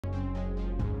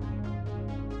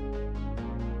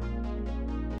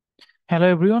Hello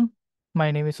everyone,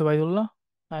 my name is Obaidullah.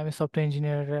 I am a software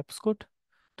engineer at Rapscode.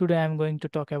 Today I am going to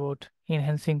talk about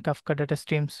enhancing Kafka data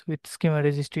streams with schema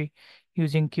registry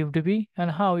using KubeDB and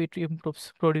how it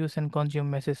improves produce and consume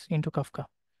messages into Kafka.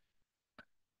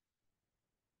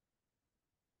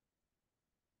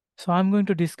 So I'm going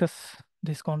to discuss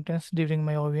these contents during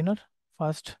my webinar.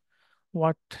 First,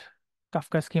 what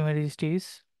Kafka schema registry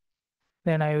is.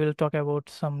 Then I will talk about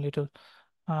some little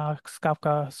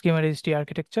Kafka schema registry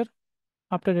architecture.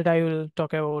 After that, I will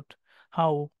talk about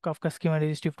how Kafka schema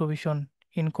registry provision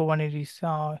in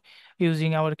Kubernetes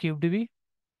using our KubeDB.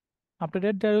 After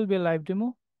that, there will be a live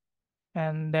demo,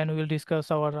 and then we will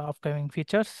discuss our upcoming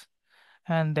features,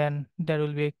 and then there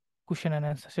will be a question and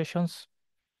answer sessions.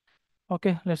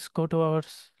 Okay, let's go to our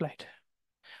slide.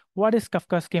 What is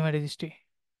Kafka schema registry?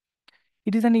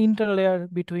 It is an interlayer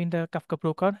between the Kafka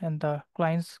broker and the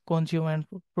client's consumer and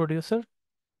producer.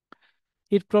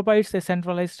 It provides a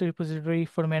centralized repository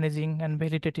for managing and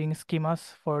validating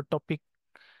schemas for topic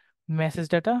message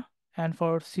data and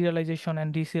for serialization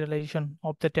and deserialization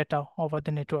of the data over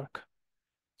the network.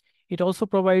 It also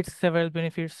provides several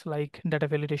benefits like data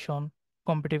validation,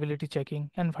 compatibility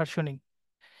checking, and versioning.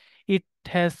 It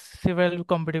has several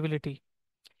compatibility.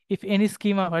 If any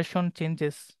schema version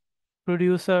changes,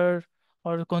 producer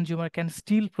or consumer can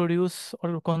still produce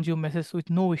or consume messages with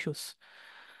no issues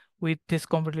with this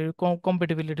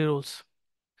compatibility rules.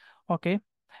 Okay.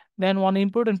 Then one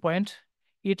important point,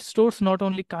 it stores not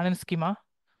only current schema,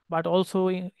 but also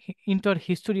enter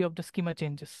history of the schema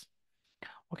changes.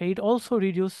 Okay, it also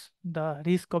reduces the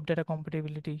risk of data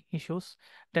compatibility issues,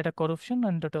 data corruption,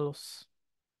 and data loss.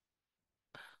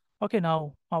 Okay,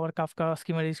 now our Kafka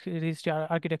schema registry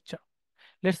architecture.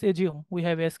 Let's assume we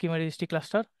have a schema registry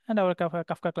cluster and our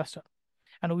Kafka cluster,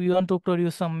 and we want to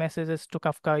produce some messages to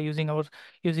Kafka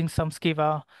using some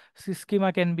schema.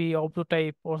 Schema can be auto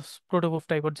type or protobuf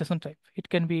type or JSON type. It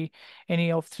can be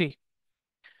any of three.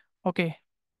 Okay,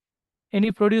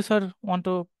 any producer want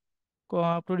to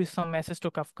produce some message to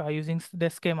Kafka using the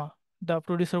schema. The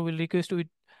producer will request with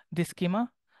this schema.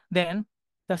 Then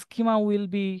the schema will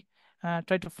be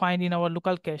try to find in our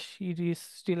local cache it is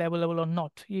still available or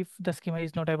not. If the schema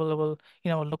is not available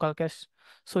in our local cache,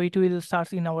 so it will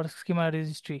search in our schema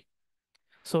registry.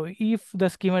 So if the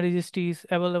schema registry is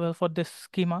available for this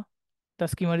schema, the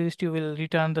schema registry will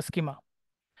return the schema.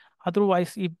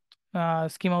 Otherwise, if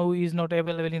schema is not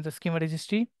available in the schema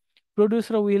registry,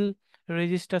 producer will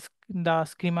register the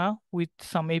schema with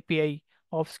some API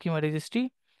of schema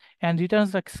registry and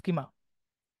returns the schema.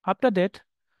 After that,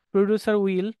 producer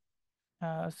will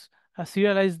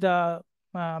serialize the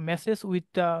message with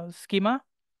the schema,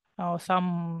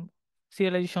 some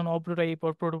serialization of type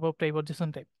or protobuf type or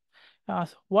JSON type.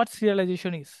 What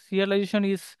serialization is? Serialization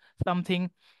is something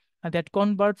that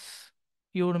converts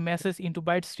your message into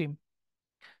byte stream.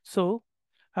 So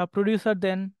a producer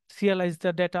then serialize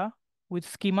the data with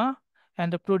schema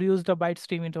and produce the byte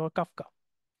stream into a Kafka.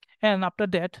 And after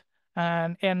that,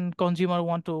 and consumer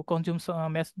want to consume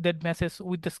some that message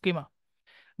with the schema.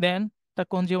 Then the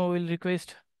consumer will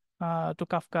request to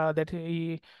Kafka that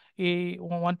he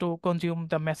want to consume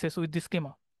the message with the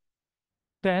schema.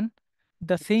 Then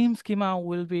the same schema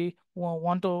will be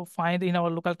want to find in our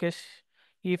local cache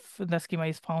if the schema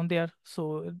is found there.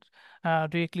 So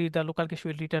directly the local cache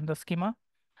will return the schema.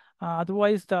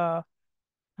 Otherwise, the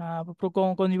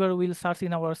consumer will search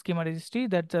in our schema registry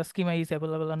that the schema is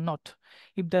available or not.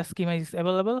 If the schema is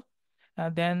available,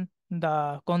 then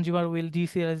the consumer will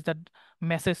deserialize that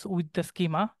message with the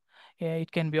schema.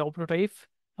 It can be auto type,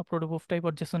 a protobuf type,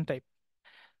 or JSON type.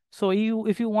 So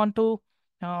if you want to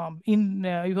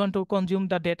you want to consume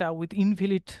the data with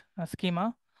invalid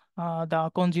schema,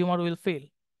 the consumer will fail.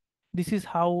 This is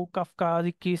how Kafka,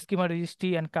 the key schema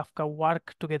registry, and Kafka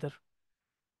work together.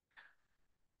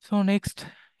 So next,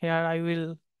 here I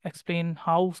will explain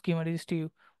how schema registry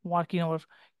work in our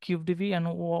KubeDB and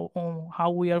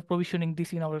how we are provisioning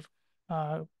this in our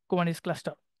Kubernetes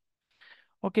cluster.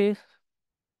 Okay,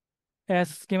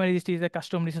 as schema registry is a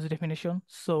custom resource definition,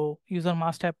 so user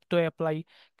must have to apply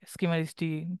schema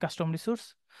registry custom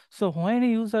resource. So when a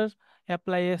user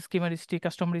apply a schema registry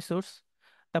custom resource,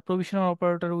 the provisioner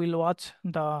operator will watch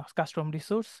the custom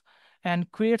resource and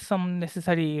create some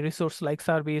necessary resource like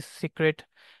service, secret,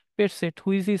 pet set,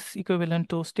 which is equivalent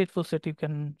to stateful set. You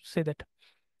can say that.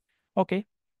 Okay.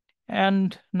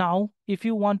 And now, if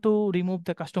you want to remove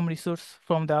the custom resource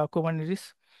from the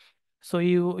Kubernetes, so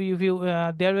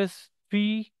there is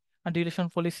three deletion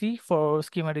policy for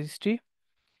schema registry.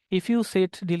 If you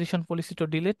set deletion policy to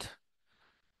delete,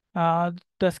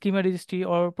 the schema registry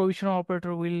or provisional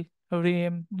operator will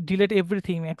delete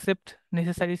everything except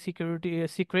necessary security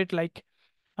secret like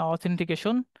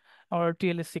authentication or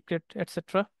TLS secret,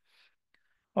 etc.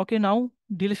 Okay, now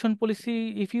deletion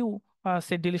policy. If you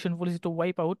set deletion policy to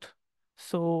wipe out,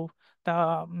 so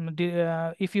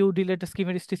if you delete the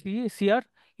schema registry CR,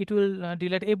 it will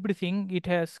delete everything it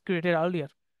has created earlier.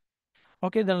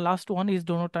 Okay, the last one is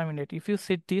do not terminate. If you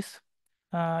set this,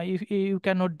 if you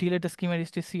cannot delete the schema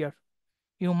registry CR,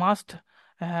 you must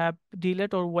have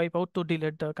delete or wipe out to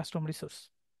delete the custom resource.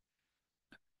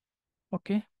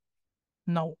 Okay,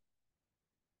 now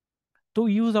to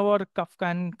use our Kafka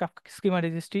and Kafka schema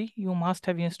registry, you must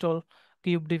have installed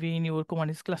KubeDB in your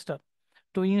Kubernetes cluster.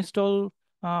 To install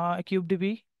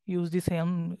KubeDB, use this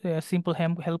simple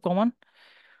help command.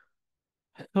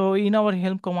 So in our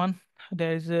help command,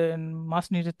 there is a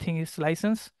must needed thing is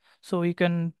license. So you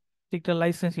can take the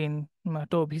license in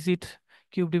to visit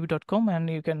kubedb.com and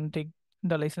you can take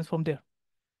the license from there.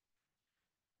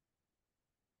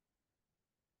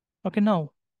 Okay,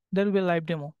 now there will be a live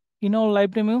demo. In our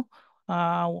live demo,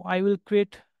 I will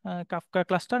create a Kafka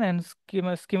cluster and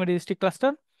schema registry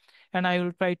cluster, and I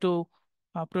will try to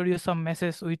produce some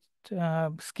message with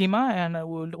schema, and I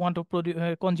will want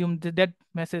to consume that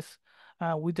message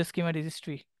with the schema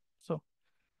registry. So,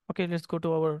 okay, let's go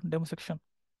to our demo section.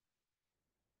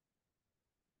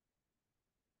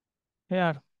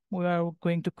 Here, we are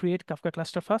going to create Kafka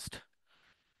cluster first.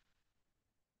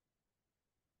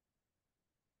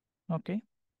 Okay,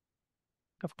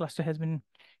 Kafka cluster has been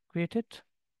created.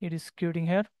 It is creating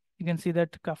here. You can see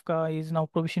that Kafka is now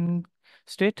provisioning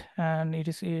state and it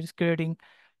is creating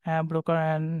a broker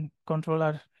and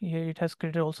controller. Here it has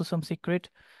created also some secret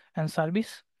and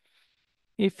service.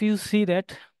 If you see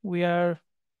that we are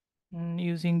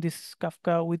using this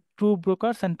Kafka with two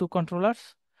brokers and two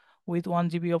controllers with 1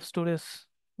 GB of storage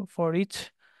for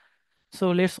each.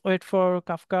 So let's wait for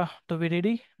Kafka to be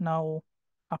ready. Now,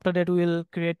 after that, we will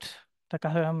create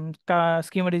the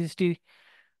schema registry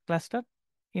cluster.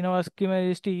 In our schema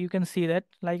registry, you can see that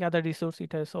like other resource,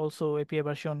 it has also API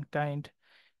version, kind,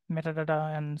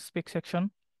 metadata, and spec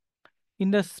section.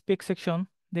 In the spec section,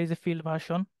 there is a field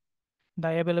version.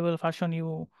 The available version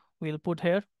you will put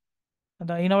here.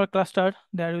 In our cluster,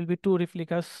 there will be two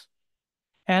replicas,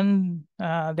 and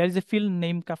there is a field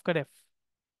named Kafka Ref.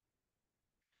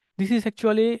 This is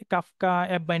actually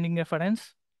Kafka app binding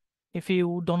reference. If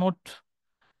you do not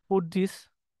put this,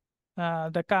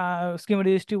 the schema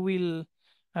registry will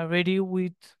ready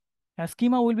with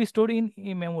schema will be stored in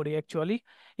memory actually.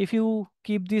 If you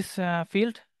keep this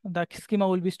field, the schema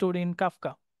will be stored in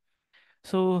Kafka.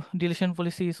 So deletion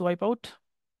policy is wipe out.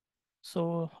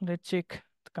 So let's check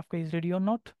the Kafka is ready or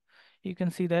not. You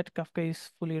can see that Kafka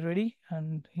is fully ready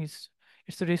and it's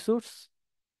a resource.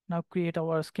 Now create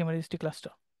our schema registry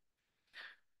cluster.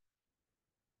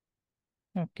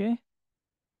 Okay,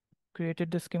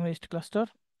 created the schema registry cluster.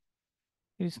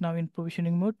 It is now in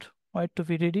provisioning mode. Wait to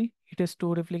be ready. It has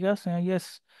two replicas.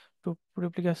 Yes, two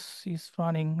replicas is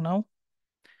running now.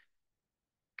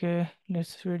 Okay,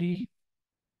 let's ready.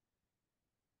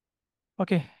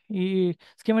 Okay,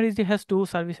 schema registry has two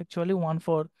service actually. One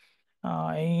for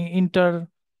inter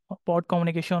pod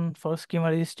communication for schema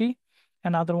registry.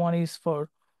 Another one is for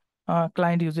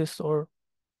client uses or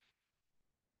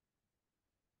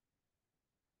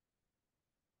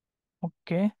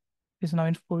okay. Is now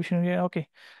in provisioning. Okay,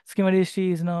 schema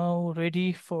registry is now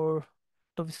ready for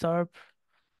to be served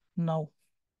now.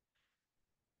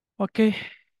 Okay,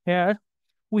 here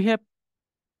we have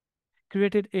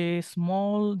created a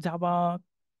small Java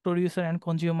producer and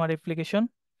consumer application.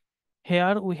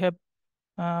 Here we have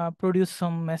produced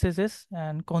some messages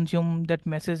and consume that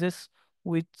messages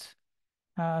with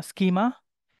schema.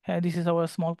 This is our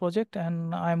small project,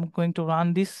 and I'm going to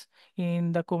run this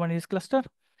in the Kubernetes cluster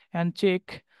and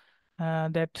check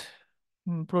that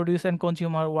produce and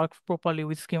consumer work properly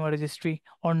with schema registry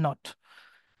or not.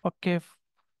 Okay.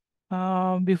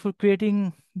 Before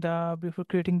creating the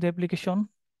application,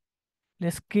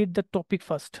 let's create the topic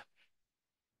first.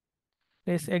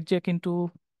 Let's exec into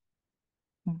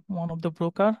one of the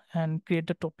broker and create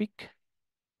the topic.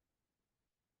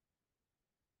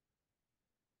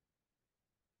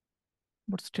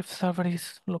 Bootstrap server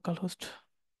is localhost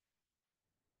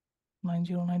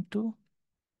 9092.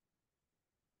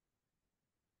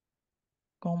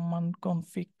 Command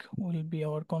config will be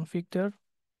our config there.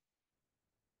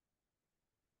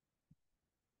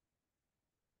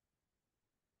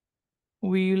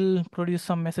 We will produce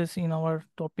some message in our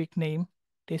topic name,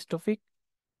 test topic.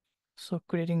 So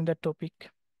creating that topic.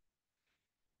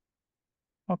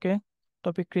 Okay,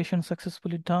 topic creation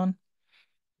successfully done.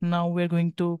 Now we're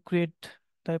going to create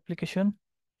the application.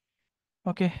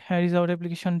 Okay, here is our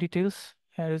application details.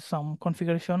 Here is some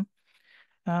configuration.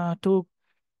 To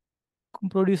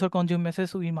produce or consume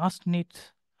messages, we must need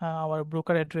our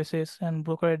broker addresses and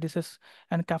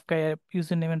Kafka app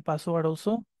username and password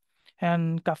also,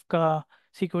 and Kafka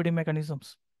security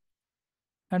mechanisms.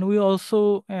 And we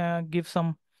also give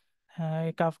some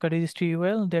Kafka registry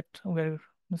URL that we're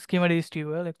schema registry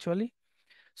URL actually.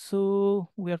 So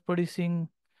we are producing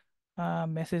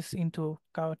message into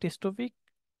our test topic.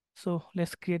 So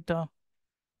let's create the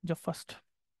job first.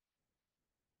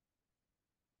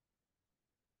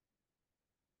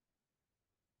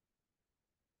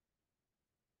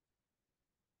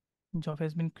 Job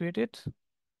has been created.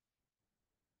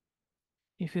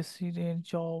 If you see the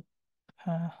job,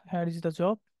 here is the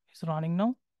job. It's running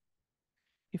now.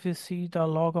 If you see the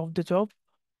log of the job,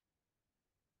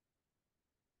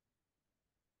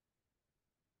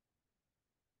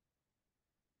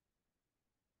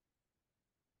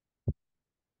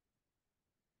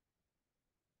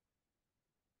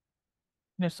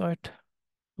 let's wait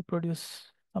to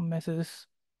produce some messages.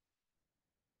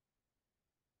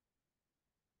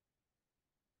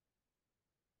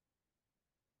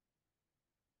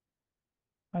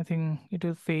 I think it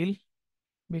will fail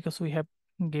because we have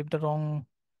gave the wrong.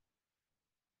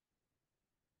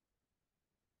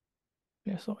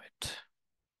 Let's wait.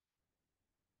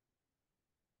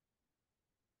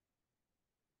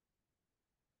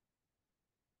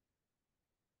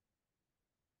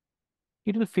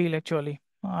 It will fail actually.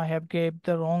 I have gave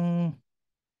the wrong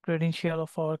credential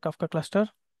of our Kafka cluster.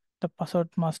 The password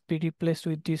must be replaced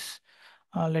with this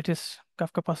latest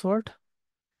Kafka password.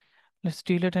 Let's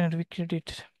delete and recreate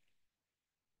it.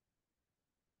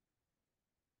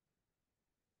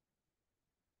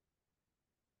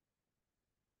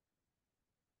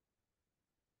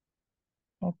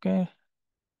 Okay,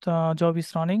 the job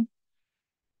is running.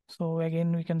 So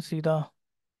again, we can see the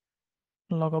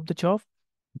log of the job.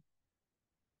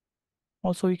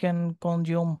 Also, we can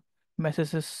consume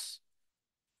messages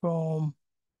from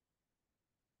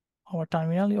our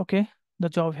terminal. Okay, the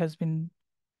job has been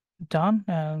done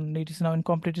and it is now in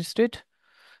completed state.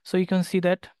 So you can see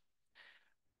that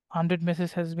 100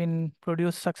 messages has been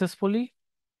produced successfully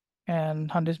and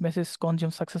 100 messages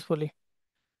consumed successfully.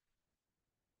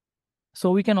 So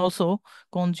we can also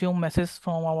consume messages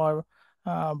from our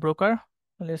broker.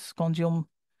 Let's consume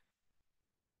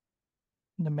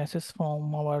the message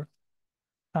from our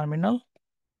terminal.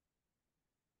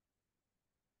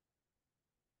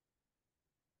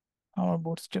 Our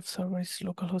bootstrap server is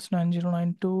localhost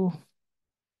 9092.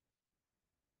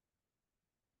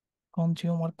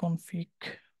 Consumer config.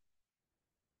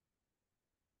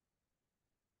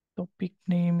 Topic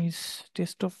name is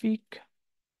test topic.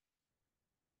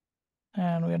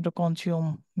 And we have to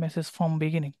consume message from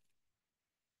beginning.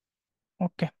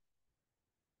 Okay.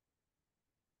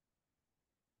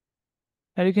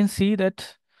 And you can see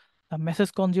that the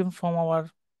message consumed from our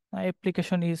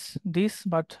application is this,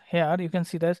 but here you can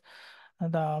see that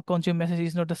the consumed message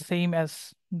is not the same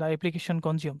as the application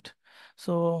consumed.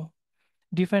 So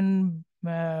different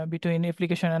between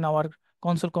application and our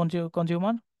console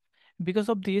consumer. Because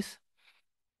of this,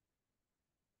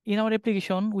 in our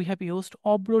application, we have used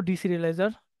Obro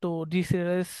deserializer to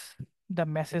deserialize the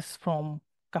message from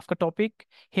Kafka topic.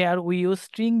 Here we use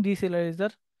string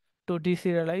deserializer to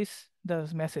deserialize the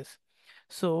message.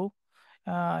 So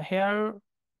here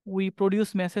we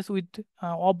produce message with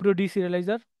Obro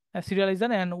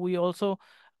serializer, and we also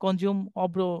consume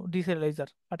Obro deserializer.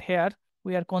 But here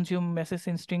we are consume message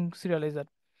in string serializer.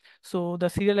 So the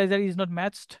serializer is not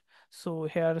matched. So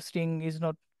here string is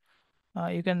not.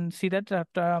 You can see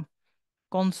that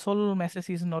console message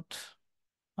is not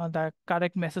the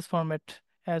correct message format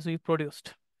as we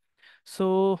produced.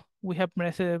 So we have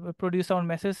produced our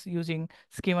message using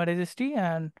schema registry,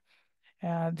 and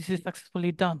this is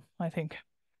successfully done, I think.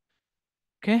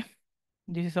 Okay,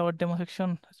 this is our demo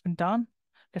section has been done.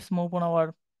 Let's move on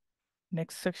our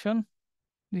next section.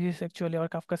 This is actually our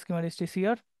Kafka schema registry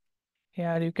here.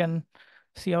 Here you can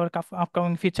see our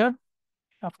upcoming feature.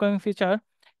 Upcoming feature,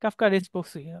 Kafka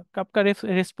REST-proxy. Kafka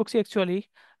REST-proxy actually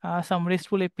some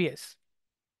RESTful APIs.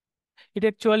 It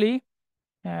actually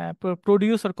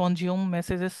produce or consume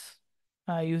messages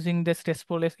using this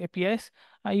RESTful APIs.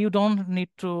 You don't need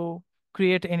to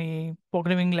create any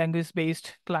programming language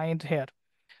based client here.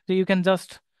 So you can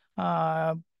just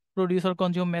uh, produce or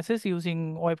consume message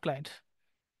using web client.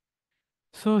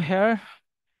 So here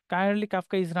currently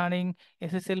Kafka is running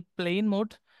SSL plain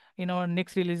mode. In our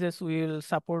next releases, we will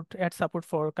add support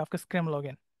for Kafka Schema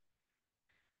login.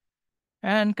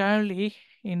 And currently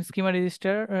in schema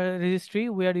registry,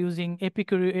 we are using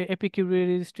APQ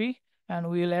registry and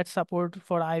we will add support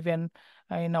for Ivan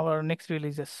in our next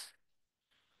releases.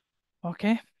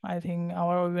 Okay, I think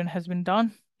our event has been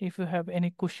done. If you have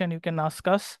any question, you can ask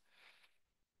us.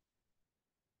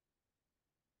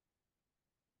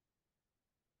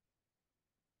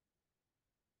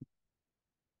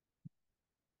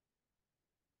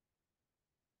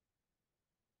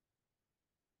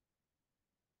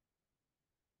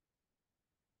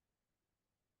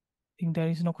 I think there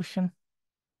is no question.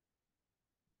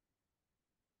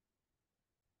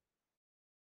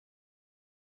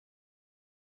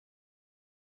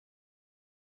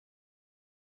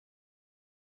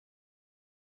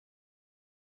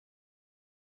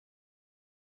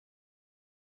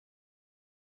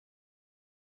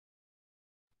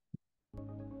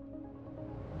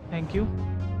 Thank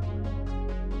you.